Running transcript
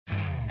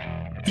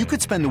You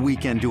could spend the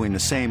weekend doing the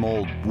same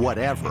old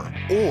whatever,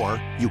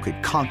 or you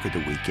could conquer the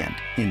weekend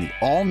in the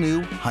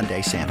all-new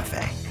Hyundai Santa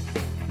Fe.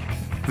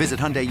 Visit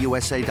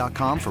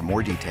HyundaiUSA.com for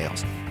more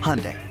details.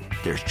 Hyundai,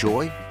 there's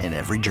joy in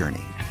every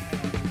journey.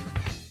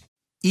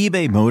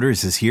 eBay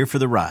Motors is here for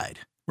the ride.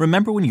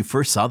 Remember when you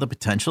first saw the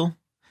potential?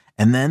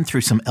 And then through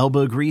some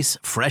elbow grease,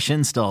 fresh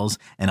installs,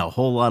 and a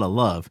whole lot of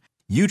love,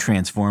 you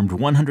transformed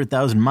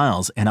 100,000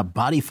 miles and a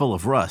body full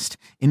of rust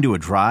into a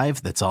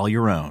drive that's all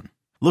your own.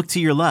 Look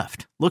to your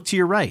left. Look to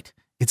your right.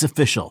 It's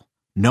official.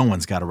 No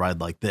one's got a ride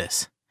like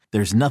this.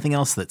 There's nothing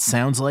else that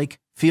sounds like,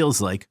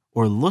 feels like,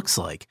 or looks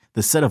like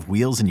the set of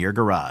wheels in your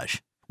garage.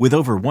 With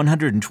over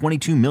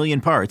 122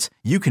 million parts,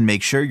 you can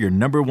make sure your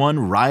number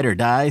one ride or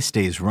die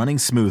stays running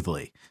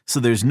smoothly.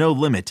 So there's no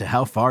limit to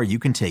how far you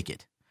can take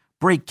it.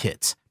 Brake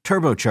kits,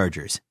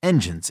 turbochargers,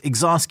 engines,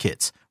 exhaust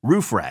kits,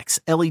 roof racks,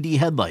 LED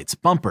headlights,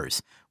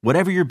 bumpers,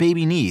 whatever your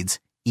baby needs,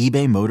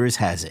 eBay Motors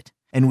has it.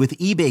 And with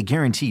eBay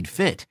Guaranteed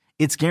Fit,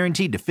 it's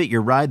guaranteed to fit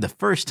your ride the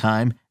first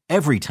time,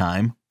 every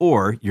time,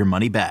 or your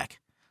money back.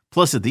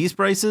 Plus, at these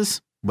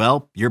prices,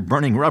 well, you're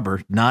burning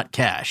rubber, not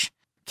cash.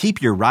 Keep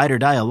your ride or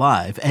die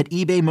alive at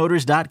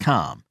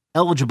ebaymotors.com.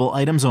 Eligible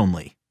items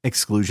only.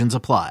 Exclusions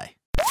apply.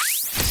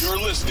 You're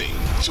listening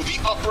to the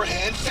Upper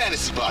Hand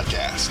Fantasy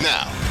Podcast.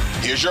 Now,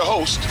 here's your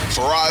host,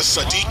 Faraz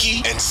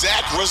Siddiqui and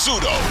Zach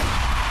Rizzuto.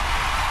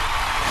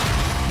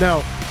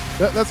 Now,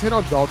 let's hit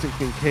on Dalton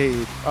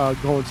Kincaid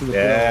going to the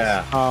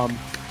Bills.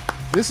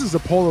 This is a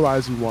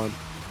polarizing one,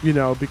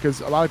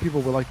 because a lot of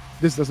people were like,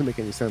 this doesn't make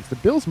any sense. The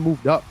Bills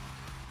moved up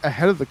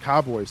ahead of the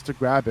Cowboys to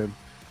grab him.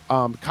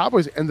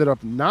 Cowboys ended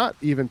up not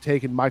even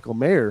taking Michael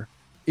Mayer,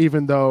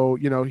 even though,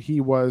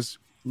 he was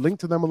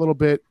linked to them a little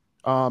bit.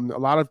 A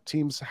lot of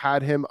teams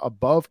had him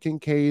above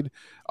Kincaid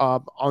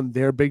on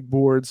their big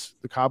boards.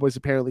 The Cowboys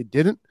apparently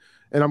didn't.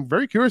 And I'm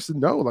very curious to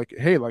know,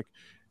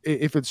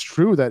 if it's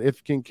true that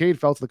if Kincaid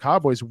fell to the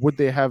Cowboys, would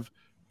they have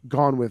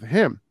gone with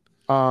him?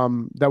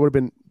 That would have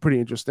been pretty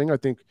interesting. I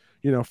think,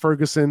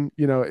 Ferguson,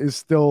 is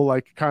still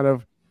kind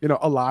of,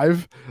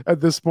 alive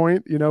at this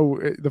point,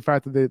 the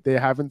fact that they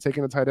haven't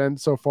taken a tight end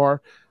so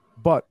far.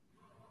 But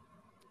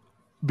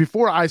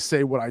before I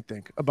say what I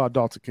think about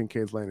Dalton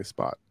Kincaid's landing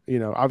spot,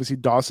 obviously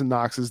Dawson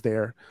Knox is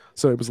there.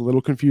 So it was a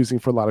little confusing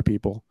for a lot of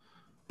people.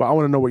 But I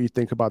want to know what you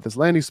think about this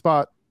landing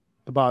spot,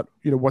 about,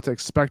 what to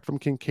expect from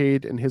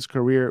Kincaid and his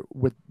career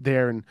with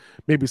there, and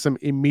maybe some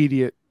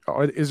immediate,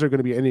 or is there going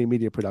to be any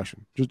immediate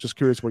production? Just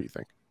curious what you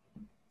think.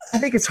 I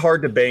think it's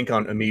hard to bank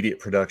on immediate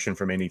production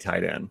from any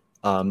tight end.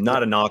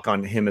 Not a knock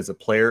on him as a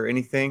player or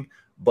anything,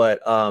 but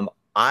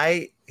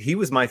he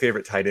was my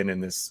favorite tight end in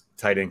this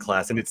tight end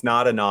class, and it's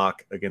not a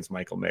knock against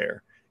Michael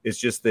Mayer. It's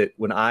just that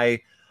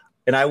I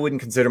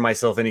wouldn't consider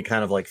myself any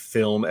kind of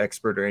film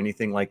expert or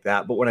anything like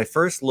that. But when I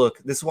first look,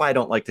 this is why I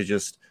don't like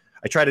to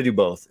I try to do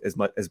both as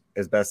much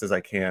as best as I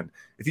can.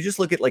 If you just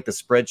look at the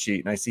spreadsheet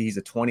and I see he's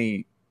a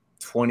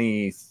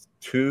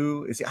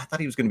 2022, I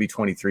thought he was going to be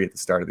 23 at the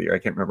start of the year. I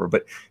can't remember,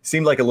 but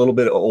seemed like a little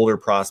bit older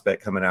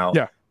prospect coming out.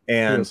 Yeah.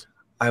 And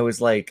I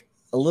was a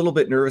little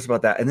bit nervous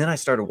about that. And then I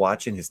started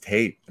watching his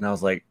tape and I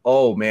was like,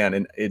 oh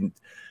man. And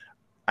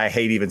I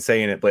hate even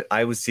saying it, but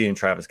I was seeing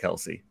Travis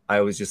Kelce.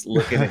 I was just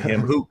looking at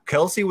him, who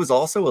Kelce was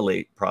also a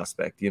late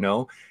prospect,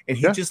 and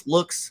he just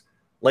looks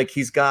like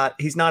he's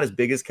not as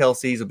big as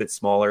Kelce. He's a bit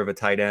smaller of a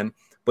tight end,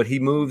 but he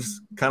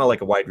moves kind of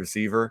like a wide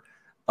receiver.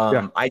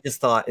 I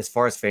just thought, as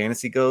far as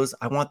fantasy goes,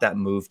 I want that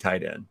move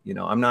tight end.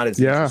 I'm not as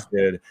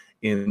interested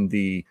in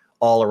the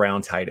all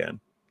around tight end,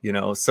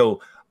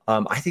 so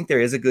I think there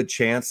is a good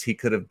chance he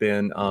could have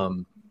been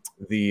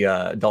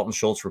the Dalton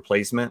Schultz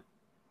replacement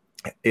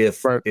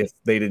if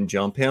they didn't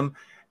jump him.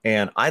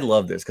 And I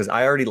love this because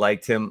I already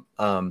liked him.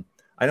 I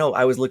know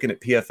I was looking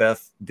at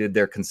PFF did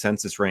their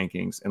consensus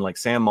rankings, and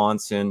Sam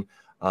Monson,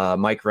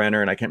 Mike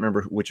Renner, and I can't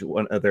remember which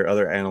one of their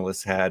other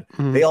analysts had.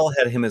 Mm-hmm. They all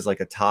had him as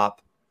a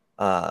top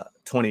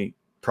 20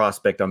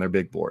 prospect on their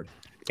big board.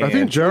 And I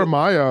think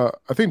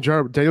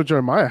Daniel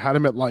Jeremiah had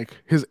him at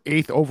his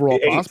 8th overall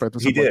prospect or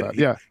something like that.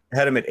 Yeah. He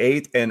had him at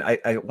 8th, and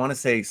I want to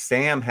say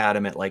Sam had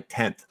him at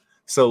 10th.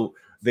 So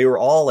they were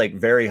all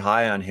very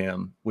high on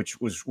him,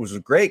 which was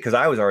great because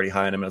I was already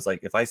high on him. I was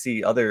if I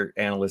see other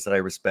analysts that I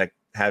respect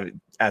have it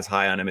as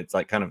high on him, it's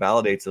kind of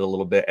validates it a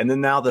little bit. And then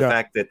now the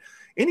fact that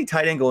any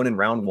tight end going in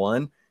round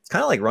 1, it's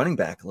kind of like running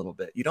back a little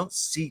bit. You don't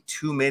see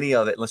too many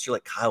of it unless you're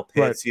Kyle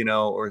Pitts,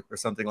 or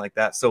something like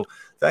that. So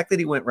the fact that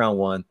he went round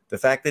 1, the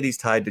fact that he's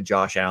tied to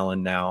Josh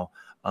Allen now,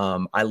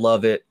 I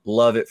love it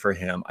for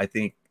him. I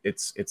think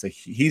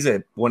he's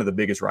one of the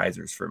biggest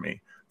risers for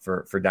me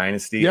for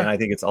Dynasty. And I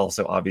think it's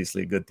also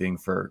obviously a good thing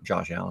for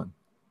Josh Allen.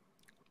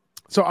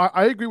 So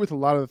I agree with a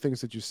lot of the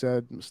things that you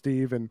said,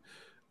 Steve. And,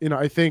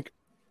 I think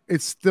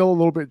it's still a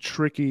little bit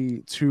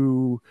tricky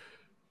to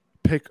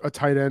pick a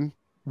tight end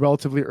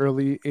relatively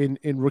early in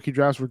rookie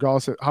drafts,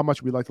 regardless of how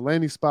much we like the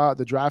landing spot,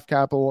 the draft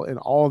capital, and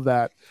all of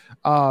that.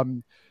 I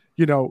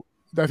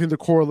think the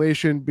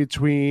correlation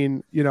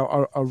between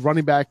a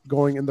running back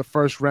going in the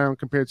first round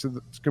compared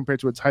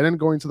to a tight end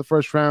going to the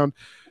first round,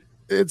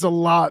 it's a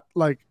lot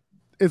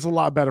it's a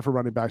lot better for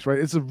running backs, right?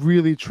 It's a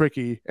really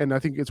tricky, and I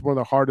think it's one of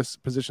the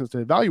hardest positions to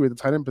evaluate, the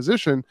tight end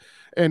position.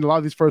 And a lot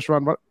of these first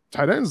round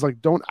tight ends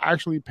like don't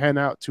actually pan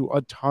out to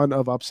a ton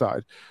of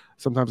upside.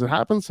 Sometimes it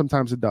happens,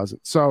 sometimes it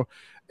doesn't. So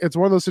it's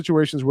one of those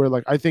situations where,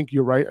 like, I think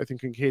you're right. I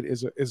think Kincaid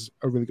is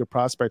a really good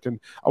prospect, and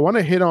I want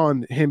to hit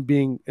on him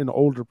being an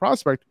older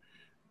prospect.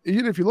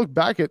 Even if you look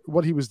back at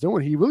what he was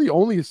doing, he really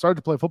only started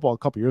to play football a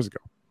couple years ago.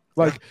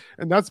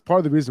 And that's part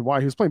of the reason why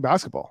he was playing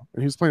basketball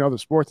and he was playing other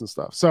sports and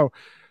stuff. So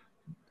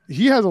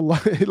he has a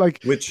lot,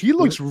 he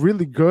looks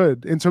really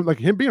good in terms of like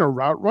him being a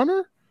route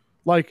runner,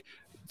 like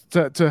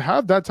to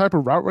have that type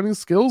of route running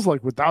skills,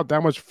 like without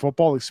that much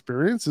football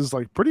experience is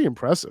like pretty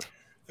impressive.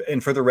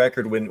 And for the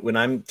record, when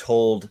I'm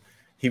told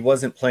he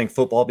wasn't playing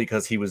football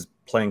because he was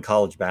playing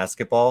college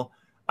basketball,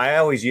 I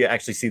always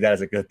actually see that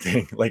as a good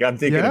thing. Like I'm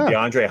thinking of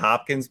DeAndre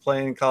Hopkins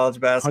playing college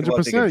basketball.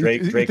 100%.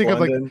 Drake think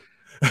London. Of like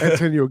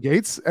Antonio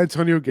Gates,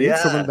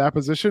 someone in that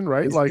position,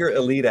 right? These like are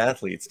elite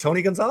athletes.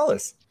 Tony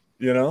Gonzalez,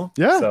 Yeah.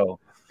 So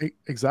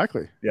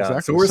exactly. Yeah.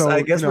 Exactly. So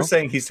I guess we're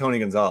saying he's Tony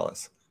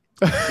Gonzalez.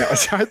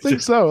 I think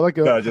so. Like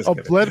a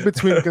blend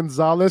between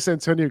Gonzalez,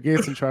 Antonio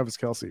Gates, and Travis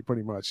Kelce,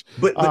 pretty much.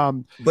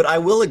 But I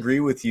will agree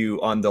with you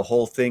on the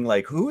whole thing.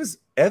 Like, who is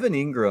Evan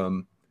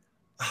Ingram?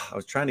 I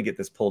was trying to get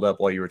this pulled up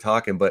while you were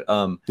talking, but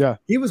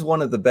he was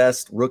one of the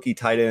best rookie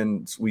tight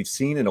ends we've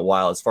seen in a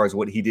while as far as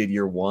what he did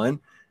year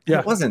one.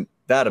 It wasn't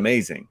that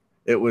amazing.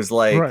 It was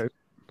like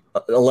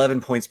 11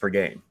 points per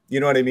game.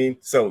 You know what I mean?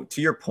 So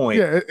to your point,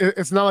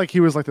 it's not like he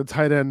was like the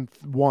tight end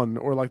one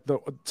or like the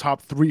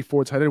top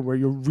 3-4 tight end where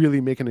you're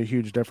really making a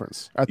huge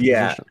difference at the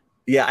position.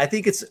 Yeah, I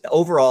think it's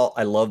overall,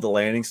 I love the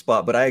landing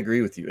spot, but I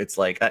agree with you. It's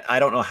like, I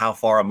don't know how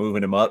far I'm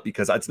moving him up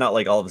because it's not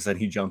like all of a sudden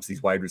he jumps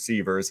these wide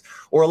receivers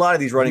or a lot of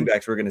these running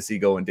backs we're going to see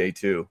go in day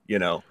two,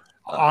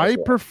 I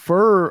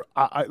prefer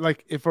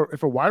like if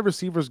a wide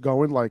receiver's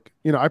going, like,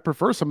 I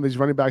prefer some of these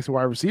running backs and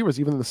wide receivers,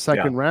 even in the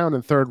second round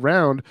and third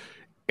round,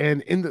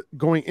 and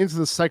going into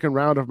the second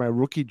round of my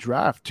rookie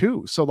draft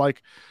too. So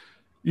like,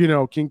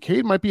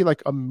 Kincaid might be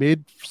like a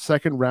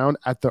mid-second round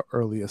at the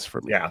earliest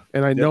for me. Yeah.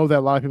 And I know that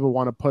a lot of people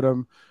want to put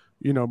him,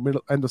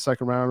 middle end of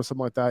second round or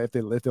something like that if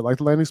they like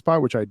the landing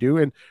spot, which I do.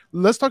 And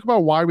let's talk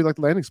about why we like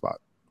the landing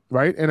spot,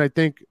 right? And I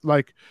think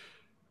like,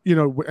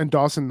 and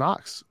Dawson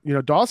Knox,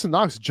 Dawson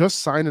Knox just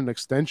signed an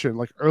extension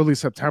like early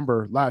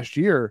September last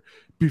year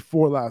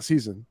before last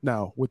season.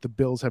 Now, would the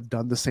Bills have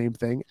done the same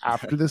thing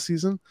after this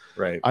season?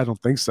 Right. I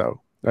don't think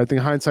so. I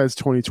think hindsight's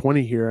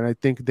 20/20 here, and I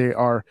think they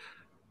are.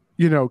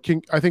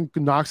 I think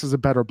Knox is a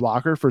better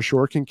blocker for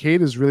sure.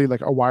 Kincaid is really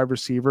like a wide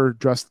receiver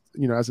dressed,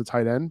 as a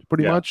tight end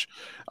pretty much.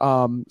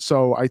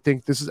 So I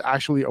think this is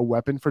actually a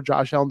weapon for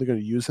Josh Allen. They're going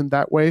to use him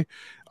that way,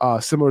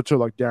 similar to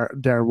like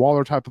Darren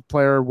Waller type of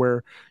player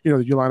where, you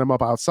line him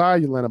up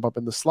outside, you line him up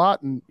in the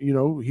slot, and,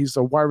 he's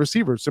a wide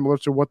receiver, similar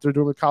to what they're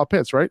doing with Kyle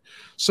Pitts, right?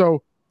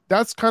 So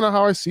that's kind of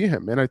how I see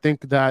him. And I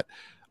think that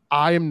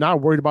I am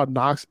not worried about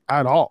Knox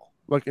at all.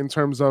 Like in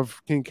terms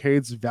of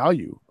Kincaid's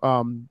value,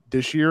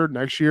 this year,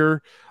 next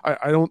year,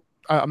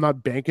 I'm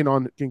not banking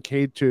on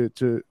Kincaid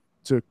to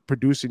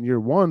produce in year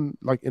one,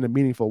 like in a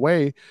meaningful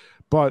way,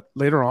 but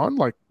later on,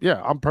 like,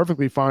 I'm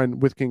perfectly fine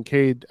with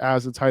Kincaid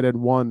as a tight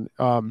end one,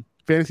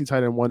 fantasy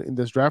tight end one in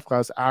this draft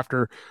class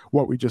after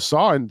what we just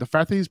saw. And the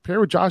fact that he's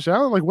paired with Josh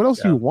Allen, like what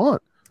else do you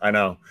want? I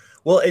know.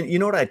 Well, and you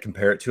know what I'd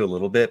compare it to a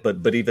little bit,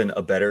 but even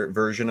a better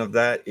version of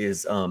that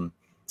is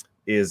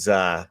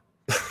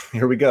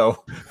here we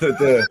go.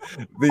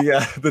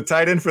 The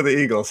tight end for the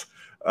Eagles,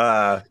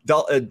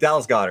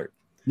 Dallas Goedert.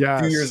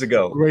 Yeah, 2 years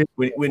ago,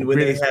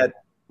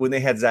 when they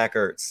had Zach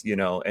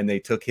Ertz, and they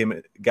took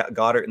him,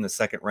 Goddard in the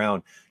second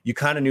round, you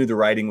kind of knew the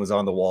writing was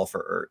on the wall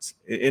for Ertz,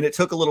 and it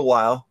took a little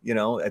while.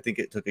 I think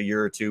it took a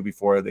year or two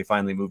before they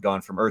finally moved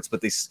on from Ertz.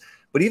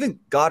 But even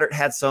Goddard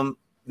had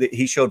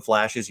he showed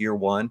flashes year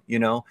one.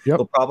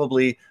 But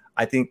probably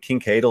I think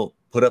Kincaid will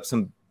put up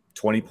some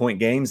 20-point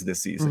games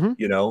this season.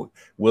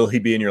 Will he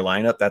be in your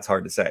lineup? That's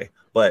hard to say.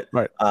 But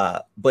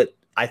but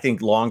I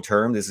think long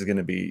term, this is going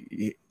to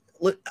be.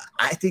 Look,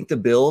 I think the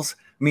Bills.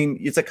 I mean,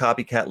 it's a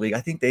copycat league.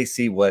 I think they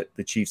see what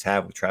the Chiefs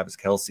have with Travis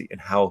Kelce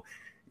and how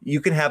you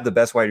can have the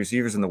best wide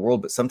receivers in the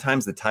world, but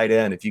sometimes the tight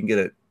end, if you can get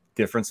a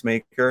difference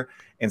maker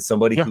and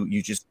somebody who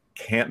you just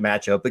can't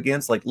match up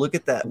against, like look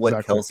at that what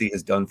Kelce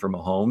has done for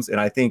Mahomes, and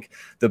I think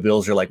the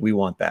Bills are like, we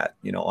want that,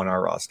 on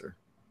our roster.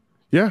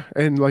 Yeah,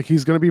 and like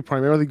he's going to be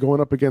primarily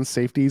going up against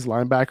safeties,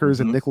 linebackers,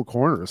 and nickel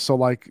corners. So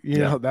like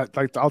that,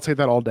 like I'll take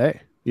that all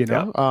day.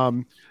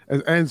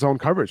 And zone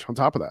coverage on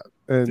top of that.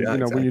 And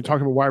when you're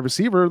talking about wide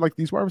receiver, like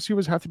these wide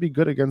receivers have to be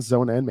good against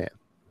zone and man,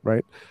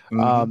 right?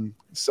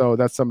 So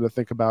that's something to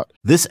think about.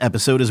 This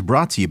episode is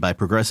brought to you by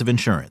Progressive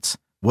Insurance.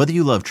 Whether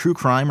you love true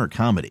crime or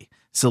comedy,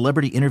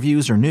 celebrity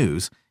interviews or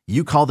news,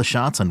 you call the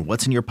shots on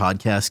what's in your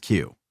podcast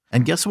queue.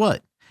 And guess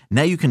what?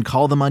 Now you can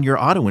call them on your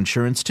auto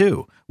insurance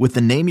too with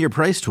the Name Your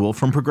Price tool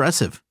from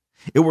Progressive.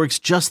 It works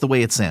just the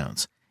way it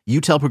sounds. You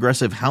tell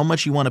Progressive how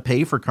much you want to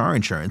pay for car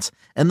insurance,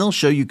 and they'll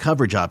show you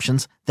coverage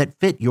options that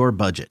fit your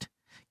budget.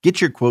 Get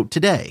your quote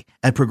today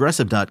at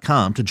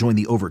Progressive.com to join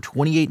the over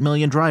 28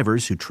 million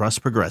drivers who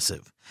trust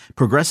Progressive.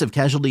 Progressive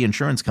Casualty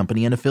Insurance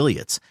Company and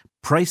Affiliates.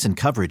 Price and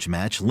coverage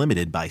match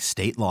limited by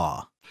state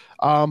law.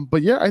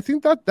 But yeah, I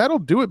think that'll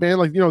do it, man.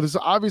 Like, there's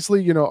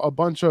obviously, a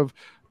bunch of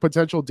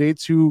potential day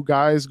 2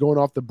 guys going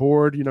off the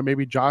board.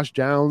 Maybe Josh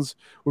Downs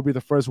would be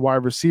the first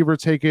wide receiver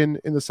taken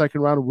in the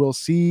second round. We'll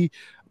see.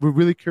 We're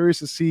really curious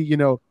to see,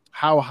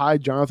 how high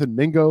Jonathan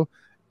Mingo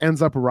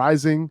ends up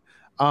rising.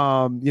 There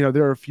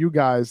are a few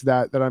guys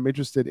that I'm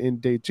interested in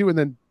day 2. And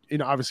then,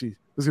 obviously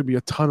there's going to be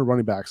a ton of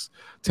running backs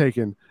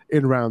taken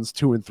in rounds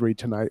 2 and 3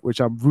 tonight,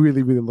 which I'm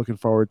really, really looking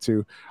forward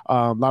to.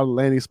 A lot of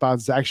landing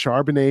spots. Zach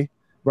Charbonnet,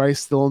 right,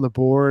 still on the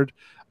board.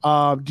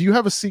 Do you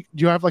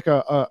have like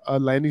a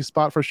landing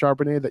spot for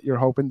Charbonnet that you're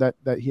hoping that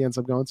he ends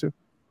up going to?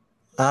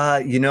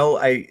 I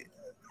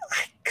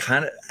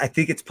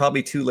think it's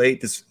probably too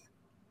late.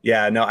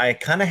 I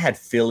kind of had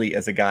Philly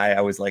as a guy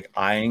I was like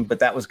eyeing, but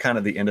that was kind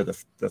of the end of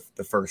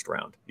the first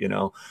round,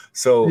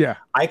 So yeah.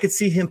 I could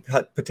see him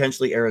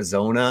potentially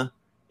Arizona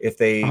if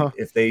they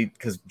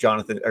because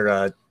Jonathan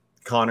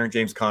or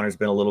James Conner's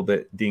been a little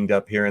bit dinged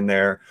up here and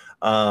there.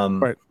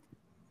 Right.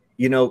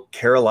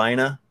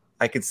 Carolina,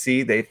 I could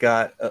see they've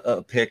got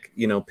a pick,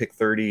 pick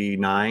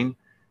 39.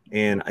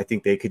 And I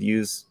think they could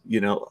use,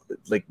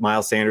 like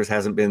Miles Sanders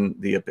hasn't been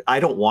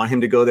I don't want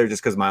him to go there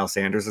just because Miles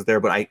Sanders is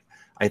there, but I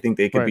think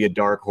they could be a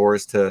dark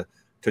horse to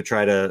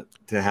try to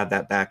have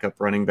that backup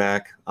running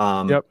back.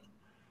 Yep.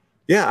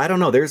 Yeah, I don't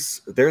know.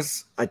 There's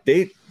a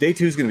day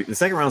 2 is going to be, the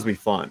second round is going to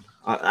be fun.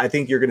 I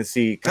think you're going to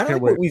see kind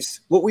of like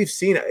what we've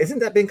seen. Isn't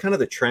that been kind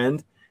of the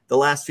trend the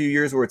last few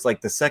years where it's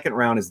like the second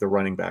round is the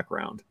running back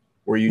round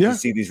where you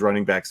just see these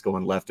running backs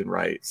going left and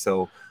right.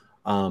 So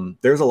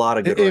there's a lot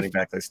of good running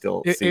backs I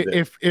still see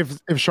there.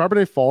 If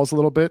Charbonnet falls a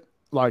little bit,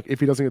 like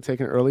if he doesn't get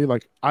taken early,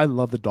 like I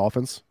love the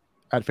Dolphins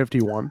at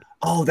 51.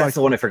 Oh, that's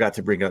the one I forgot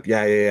to bring up.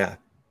 Yeah.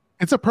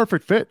 It's a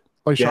perfect fit.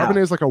 Like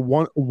Charbonnet is like a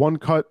one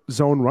cut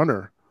zone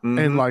runner. Mm-hmm.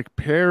 And like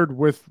paired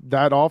with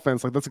that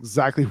offense, like that's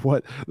exactly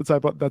what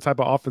that type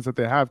of offense that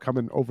they have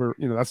coming over.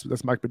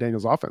 That's Mike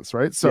McDaniel's offense,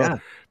 right? So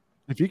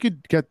if you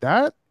could get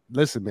that,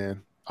 listen,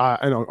 man,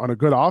 on a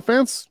good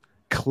offense,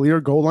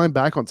 clear goal line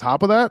back on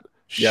top of that.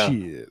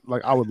 Shit,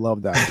 like I would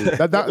love that.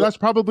 Dude. That's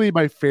probably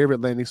my favorite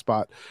landing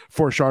spot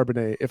for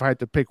Charbonnet if I had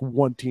to pick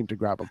one team to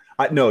grab him.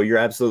 No, you're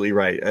absolutely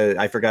right.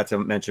 I forgot to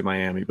mention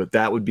Miami, but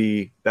that would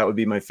be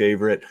my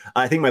favorite.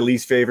 I think my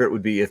least favorite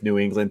would be if New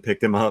England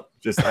picked him up.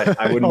 Just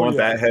I wouldn't want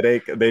that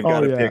headache. They've got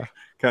to pick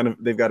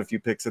they've got a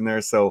few picks in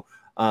there. So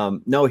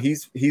no,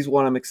 he's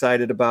one I'm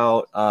excited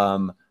about. I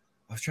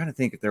was trying to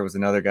think if there was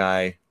another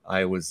guy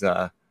I was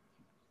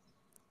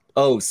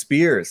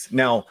Spears.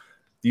 Now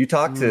you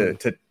talked to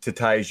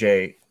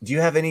Tajay. Do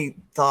you have any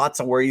thoughts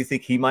on where you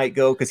think he might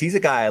go? Because he's a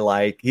guy I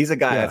like. He's a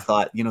guy I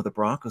thought, the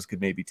Broncos could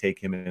maybe take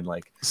him in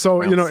like.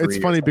 So, it's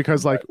funny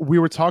because like we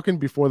were talking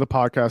before the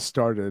podcast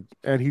started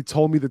and he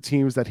told me the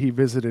teams that he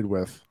visited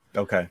with.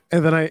 Okay.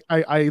 And then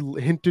I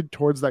hinted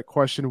towards that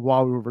question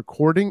while we were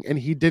recording and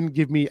he didn't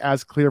give me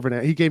as clear of an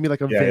answer. He gave me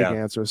like a vague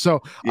answer. So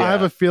I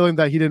have a feeling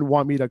that he didn't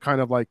want me to kind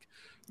of like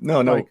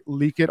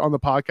leak it on the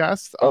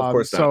podcast. Of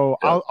course so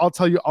I'll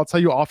tell you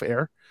off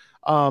air.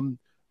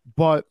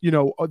 But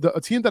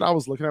a team that I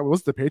was looking at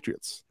was the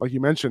Patriots, like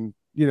you mentioned,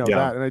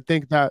 that, and I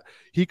think that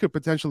he could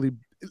potentially.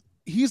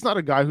 He's not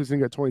a guy who's going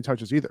to get 20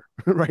 touches either,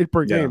 right,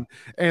 per game.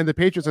 And the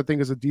Patriots, I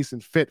think, is a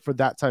decent fit for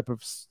that type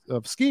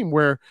of scheme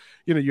where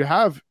you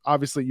have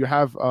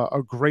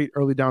a great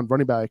early down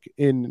running back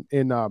in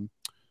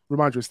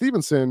Ramondre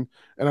Stevenson,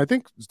 and I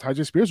think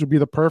Tajay Spears would be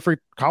the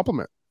perfect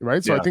complement.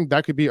 Right. So I think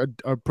that could be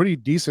a pretty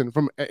decent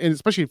and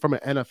especially from an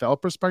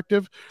NFL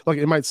perspective, like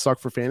it might suck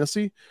for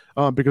fantasy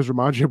because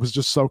Ramondre was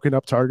just soaking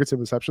up targets and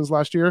receptions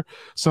last year.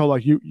 So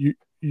like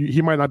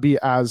he might not be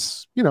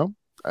as, he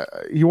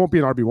won't be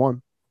an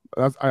RB1.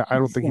 I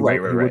don't think he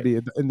would be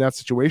in that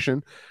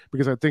situation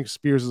because I think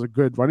Spears is a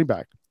good running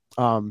back.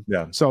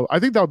 So I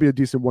think that would be a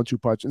decent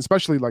 1-2 punch,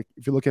 especially like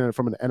if you're looking at it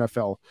from an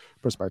NFL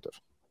perspective.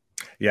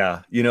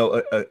 Yeah,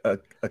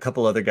 a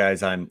couple other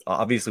guys.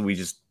 Obviously we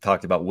just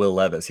talked about Will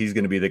Levis. He's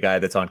going to be the guy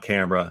that's on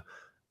camera,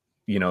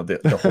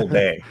 the whole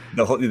day.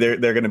 They're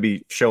going to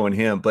be showing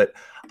him. But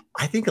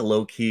I think a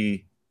low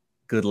key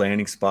good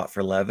landing spot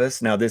for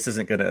Levis. Now this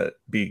isn't going to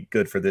be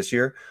good for this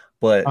year,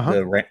 but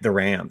the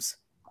Rams.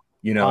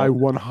 I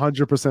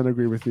 100%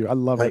 agree with you. I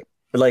love it.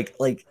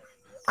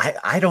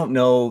 I don't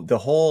know the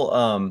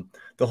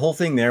whole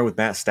thing there with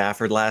Matt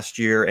Stafford last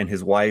year and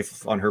his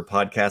wife on her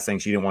podcast saying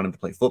she didn't want him to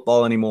play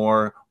football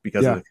anymore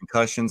because of the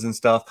concussions and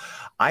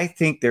stuff. I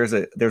think there's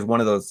one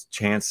of those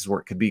chances where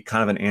it could be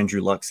kind of an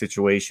Andrew Luck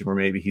situation where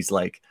maybe he's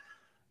like,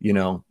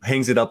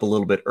 hangs it up a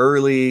little bit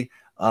early.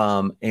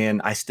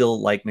 And I still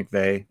like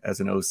McVay as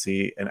an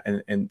OC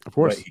and of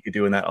course what he could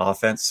do in that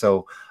offense.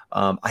 So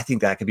I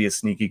think that could be a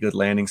sneaky good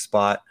landing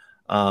spot.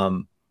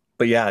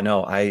 But yeah,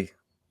 no,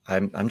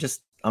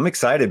 I'm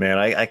excited, man.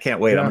 I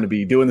can't wait. I'm going to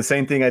be doing the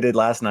same thing I did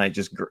last night,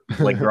 just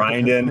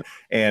grinding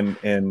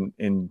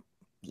and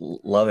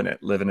loving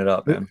it, living it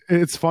up, man.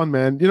 It's fun,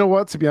 man. You know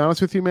what? To be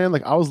honest with you, man,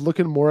 like I was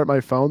looking more at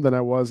my phone than I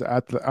was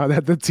at the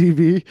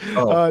TV,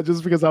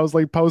 just because I was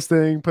like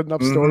posting, putting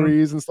up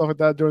stories and stuff like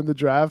that during the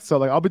draft. So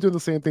like I'll be doing the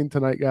same thing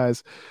tonight,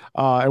 guys.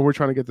 And we're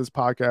trying to get this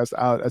podcast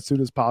out as soon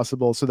as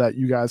possible so that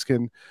you guys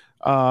can,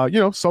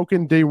 soak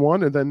in day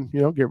one and then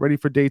get ready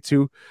for day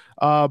two.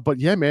 But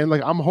yeah, man,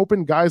 like I'm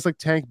hoping guys like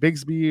Tank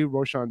Bigsby,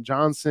 Roshan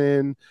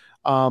Johnson,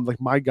 like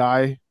my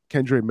guy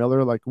Kendre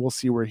Miller, like we'll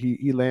see where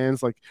he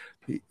lands. Like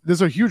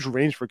there's a huge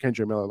range for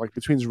Kendre Miller, like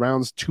between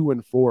rounds 2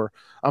 and 4.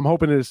 I'm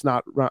hoping it's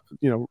not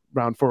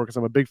round 4 because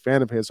I'm a big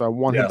fan of his, so I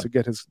want him to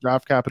get his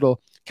draft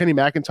capital. Kenny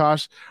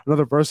McIntosh,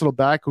 another versatile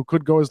back who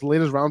could go as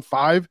late as round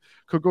 5,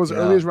 could go as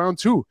early as round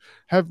 2.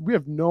 We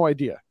have no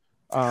idea.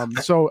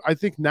 So I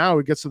think now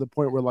it gets to the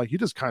point where like you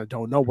just kind of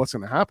don't know what's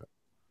going to happen.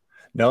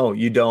 No,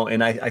 you don't.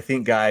 And I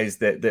think guys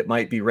that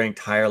might be ranked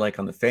higher, like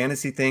on the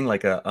fantasy thing,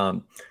 like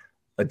a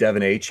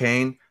Devin A.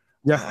 Chain.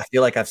 Yeah, I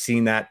feel like I've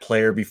seen that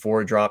player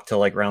before drop to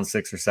like round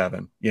 6 or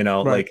 7.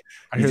 Like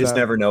you just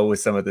never know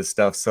with some of this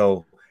stuff.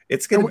 So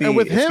it's gonna be a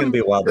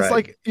wild ride. It's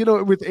like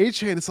with A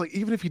Chain, it's like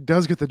even if he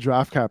does get the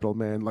draft capital,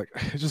 man, like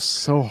it's just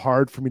so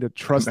hard for me to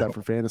trust that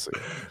for fantasy.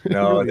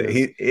 No,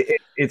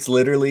 it's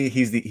literally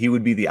he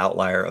would be the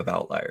outlier of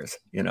outliers,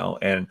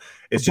 and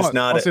it's just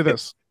not. I'll say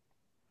this.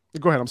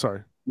 Go ahead. I'm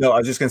sorry. No, I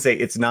was just gonna say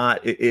it's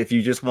not. If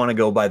you just want to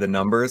go by the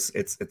numbers,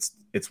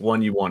 it's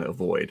one you want to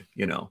avoid.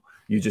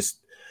 You're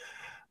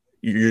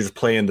just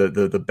playing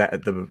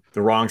the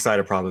wrong side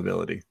of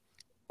probability.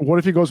 What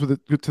if he goes to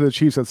the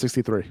Chiefs at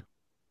 63?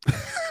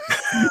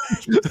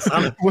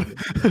 Son of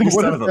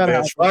a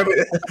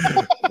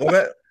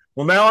bitch.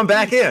 Well, now I'm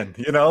back in,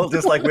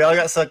 just like we all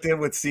got sucked in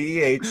with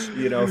CEH,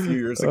 a few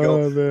years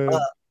ago.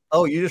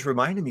 You just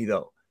reminded me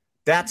though.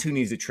 That's who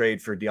needs to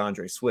trade for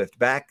DeAndre Swift.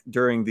 Back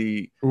during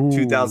the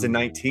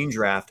 2019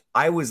 draft,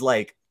 I was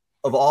like,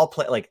 of all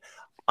play, like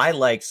I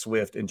like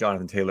Swift and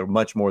Jonathan Taylor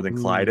much more than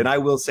Clyde. And I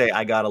will say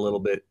I got a little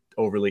bit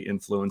overly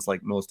influenced,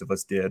 like most of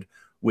us did,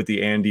 with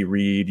the Andy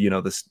Reid,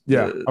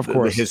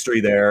 the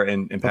history there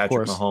and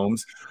Patrick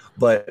Mahomes.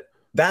 But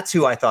that's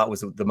who I thought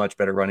was the much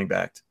better running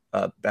back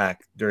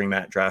during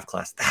that draft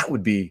class. That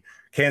would be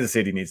Kansas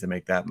City needs to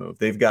make that move.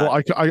 They've got.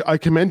 Well, I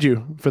commend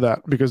you for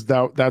that because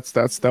that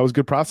was a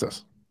good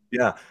process.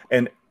 Yeah,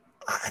 and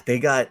they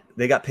got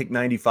pick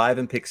 95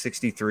 and pick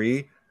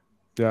 63.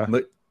 Yeah,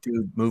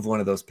 dude, move one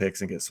of those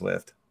picks and get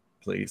Swift,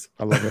 please.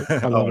 I love it.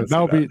 I love it.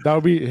 That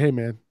would be. Hey,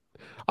 man.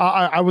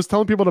 I was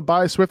telling people to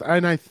buy Swift,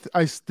 and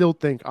I still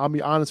think, I'll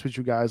be honest with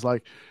you guys,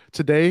 like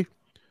today,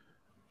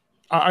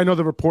 I know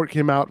the report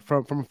came out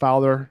from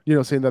Fowler,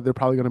 saying that they're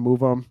probably going to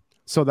move him.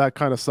 So that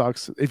kind of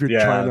sucks if you're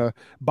trying to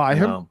buy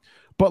him.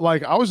 But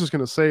like, I was just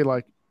going to say,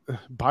 like,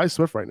 buy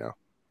Swift right now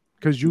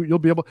because you'll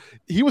be able.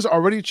 He was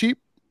already cheap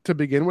to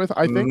begin with,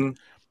 I think.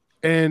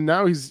 And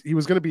now he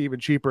was going to be even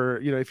cheaper.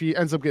 If he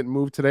ends up getting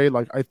moved today,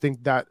 like I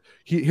think that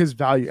his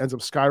value ends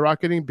up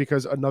skyrocketing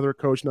because another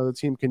coach, another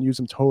team can use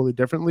him totally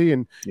differently,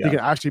 and he can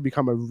actually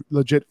become a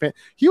legit fan.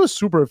 He was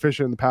super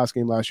efficient in the pass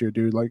game last year,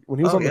 dude. Like when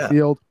he was on the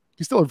field,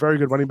 he's still a very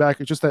good running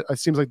back. It's just that it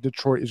seems like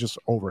Detroit is just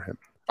over him.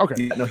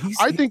 Okay,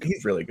 I think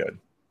he's really good.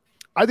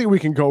 I think we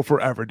can go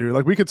forever, dude.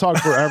 Like we could talk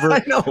forever.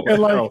 I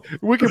know.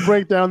 We can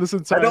break down this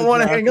entire. I don't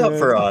want to hang up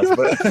for us,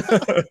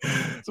 but,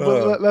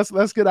 but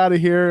let's get out of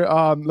here.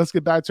 Let's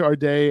get back to our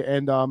day,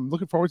 and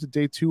looking forward to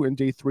day 2 and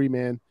day 3,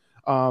 man.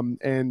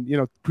 And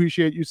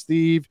appreciate you,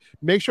 Steve.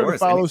 Make sure to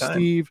follow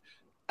Steve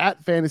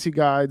at Fantasy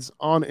Guides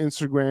on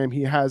Instagram.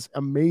 He has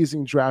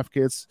amazing draft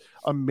kits,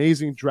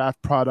 amazing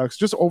draft products.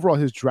 Just overall,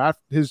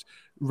 his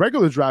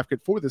regular draft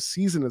kit for the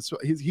season.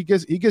 He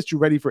gets you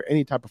ready for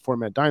any type of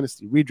format,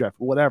 dynasty, redraft,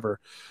 whatever.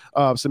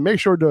 So make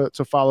sure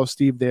to follow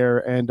Steve there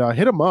and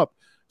hit him up.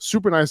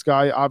 Super nice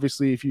guy.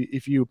 Obviously,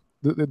 if you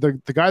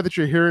the guy that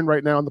you're hearing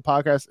right now on the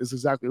podcast is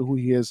exactly who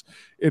he is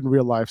in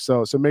real life.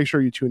 So make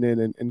sure you tune in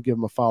and give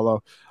him a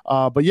follow.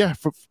 But yeah,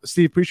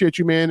 Steve, appreciate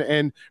you, man.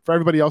 And for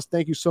everybody else,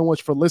 thank you so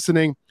much for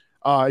listening.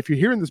 If you're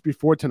hearing this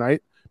before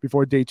tonight,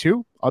 before day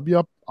 2, I'll be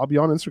on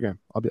Instagram.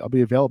 I'll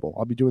be available.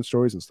 I'll be doing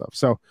stories and stuff.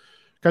 So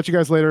catch you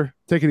guys later.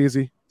 Take it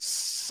easy.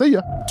 See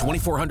ya.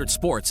 2400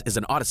 Sports is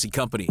an Odyssey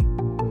company.